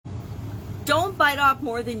Don't bite off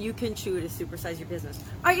more than you can chew to supersize your business.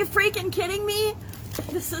 Are you freaking kidding me?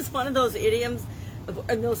 This is one of those idioms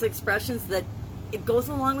and those expressions that it goes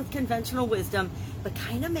along with conventional wisdom, but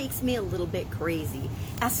kind of makes me a little bit crazy,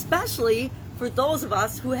 especially for those of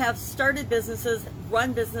us who have started businesses,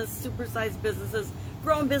 run business, supersized businesses,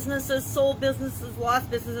 grown businesses, sold businesses, lost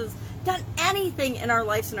businesses, done anything in our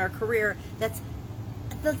lives and our career that's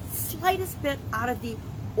the slightest bit out of the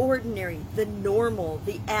ordinary, the normal,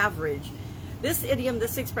 the average. This idiom,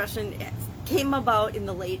 this expression came about in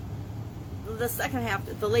the late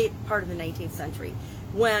part of the 19th century,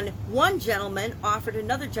 when one gentleman offered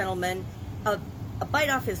another gentleman a bite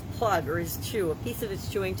off his plug or his chew, a piece of his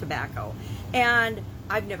chewing tobacco. And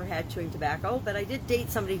I've never had chewing tobacco, but I did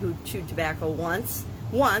date somebody who chewed tobacco once,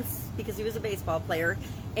 because he was a baseball player,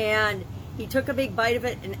 and he took a big bite of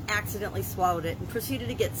it and accidentally swallowed it and proceeded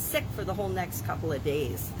to get sick for the whole next couple of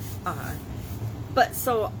days.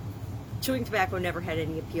 So chewing tobacco never had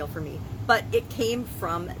any appeal for me, but it came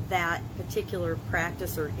from that particular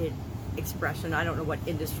practice or expression. I don't know what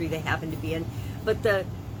industry they happen to be in, but the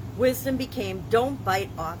wisdom became, don't bite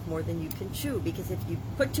off more than you can chew, because if you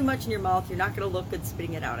put too much in your mouth, you're not going to look good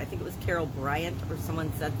spitting it out. I think it was Carol Bryant or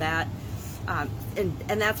someone said that, and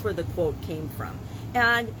that's where the quote came from.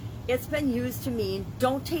 And it's been used to mean,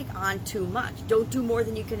 don't take on too much. Don't do more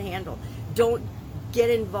than you can handle. Don't get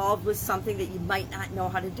involved with something that you might not know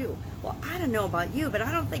how to do. Well, I don't know about you, but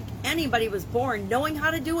I don't think anybody was born knowing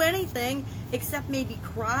how to do anything except maybe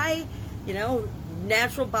cry,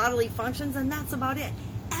 natural bodily functions, and that's about it.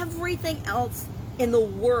 Everything else in the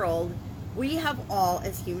world, we have all,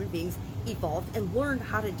 as human beings, evolved and learned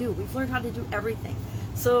how to do. We've learned how to do everything.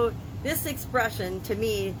 So this expression, to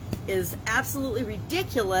me, is absolutely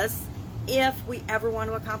ridiculous if we ever want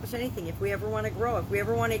to accomplish anything, if we ever want to grow, if we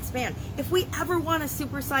ever want to expand, if we ever want to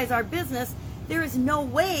supersize our business. There is no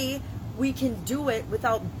way we can do it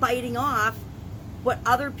without biting off what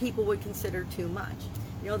other people would consider too much.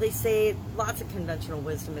 They say lots of conventional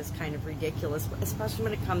wisdom is kind of ridiculous, especially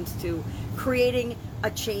when it comes to creating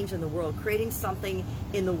a change in the world, creating something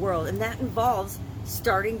in the world. And that involves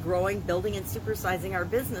starting, growing, building, and supersizing our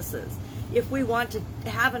businesses. If we want to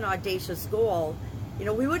have an audacious goal,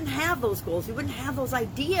 we wouldn't have those goals. We wouldn't have those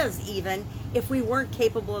ideas even if we weren't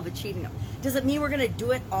capable of achieving them. Does it mean we're going to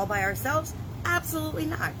do it all by ourselves? Absolutely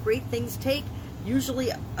not. Great things take usually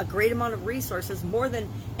a great amount of resources, more than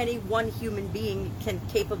any one human being can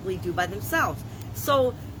capably do by themselves.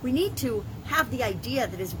 So we need to have the idea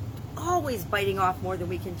that is always biting off more than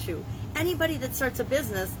we can chew. Anybody that starts a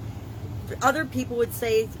business, other people would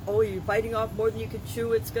say, oh, you're biting off more than you can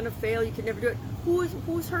chew, it's going to fail, you can never do it.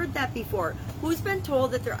 Who's heard that before? Who's been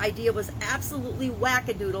told that their idea was absolutely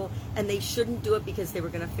wackadoodle and they shouldn't do it because they were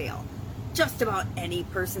going to fail? Just about any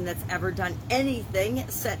person that's ever done anything,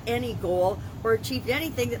 set any goal, or achieved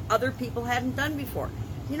anything that other people hadn't done before.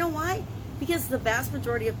 You know why? Because the vast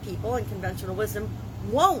majority of people in conventional wisdom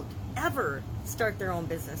won't ever start their own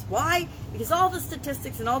business. Why? Because all the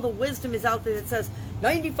statistics and all the wisdom is out there that says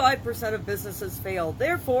 95% of businesses fail.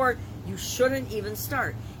 Therefore, you shouldn't even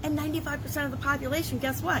start. And 95% of the population,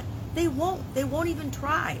 guess what? They won't even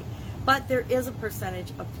try. But there is a percentage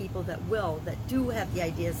of people that will, that do have the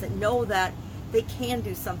ideas, that know that they can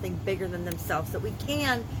do something bigger than themselves, that we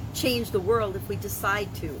can change the world if we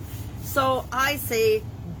decide to. So I say,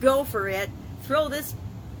 go for it. Throw this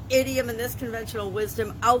idiom and this conventional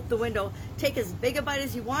wisdom out the window. Take as big a bite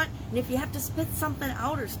as you want, and if you have to spit something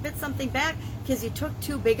out or spit something back because you took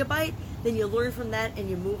too big a bite, then you learn from that and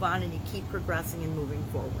you move on and you keep progressing and moving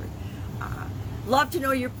forward. Love to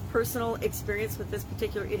know your personal experience with this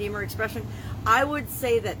particular idiom or expression. I would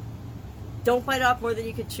say that don't bite off more than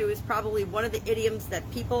you can chew is probably one of the idioms that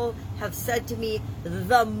people have said to me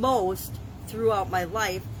the most throughout my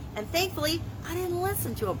life. And thankfully, I didn't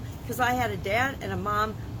listen to them because I had a dad and a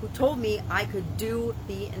mom who told me I could do,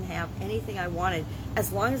 be, and have anything I wanted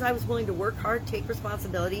as long as I was willing to work hard, take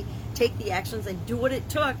responsibility, take the actions, and do what it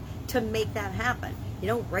took to make that happen.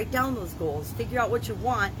 Write down those goals, figure out what you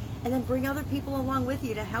want, and then bring other people along with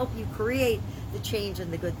you to help you create the change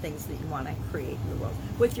and the good things that you want to create in the world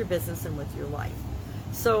with your business and with your life.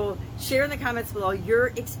 So share in the comments below your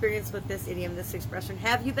experience with this idiom, this expression.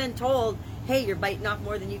 Have you been told, hey, you're biting off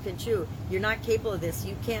more than you can chew, you're not capable of this,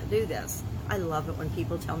 you can't do this? I love it when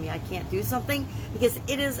people tell me I can't do something because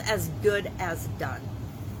it is as good as done.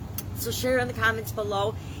 So share in the comments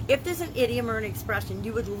below if there's an idiom or an expression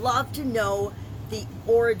you would love to know the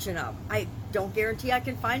origin of. I don't guarantee I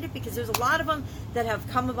can find it because there's a lot of them that have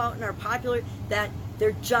come about and are popular that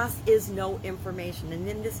there just is no information. And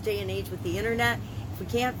in this day and age with the internet, if we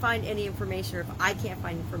can't find any information, or if I can't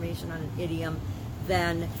find information on an idiom,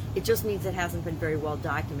 then it just means it hasn't been very well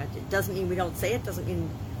documented. It doesn't mean we don't say it, doesn't mean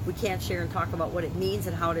we can't share and talk about what it means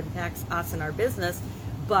and how it impacts us and our business,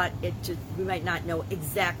 but we might not know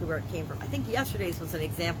exactly where it came from. I think yesterday's was an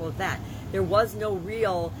example of that. There was no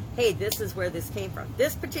real, hey, this is where this came from.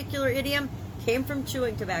 This particular idiom came from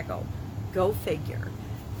chewing tobacco. Go figure.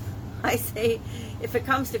 I say, if it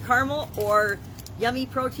comes to caramel or yummy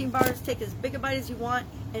protein bars, take as big a bite as you want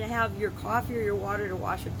and have your coffee or your water to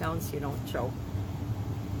wash it down so you don't choke.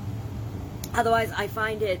 Otherwise, I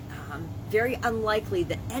find it very unlikely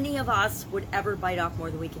that any of us would ever bite off more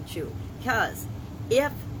than we can chew. Because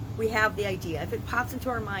if we have the idea, if it pops into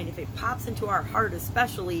our mind, if it pops into our heart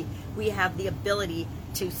especially, we have the ability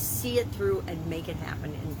to see it through and make it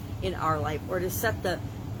happen in our life, or to set the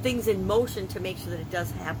things in motion to make sure that it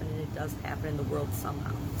does happen, and it does happen in the world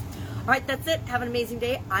somehow. All right, that's it. Have an amazing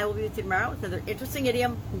day. I will be with you tomorrow with another interesting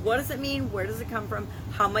idiom. What does it mean? Where does it come from?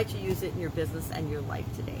 How might you use it in your business and your life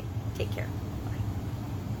today? Take care.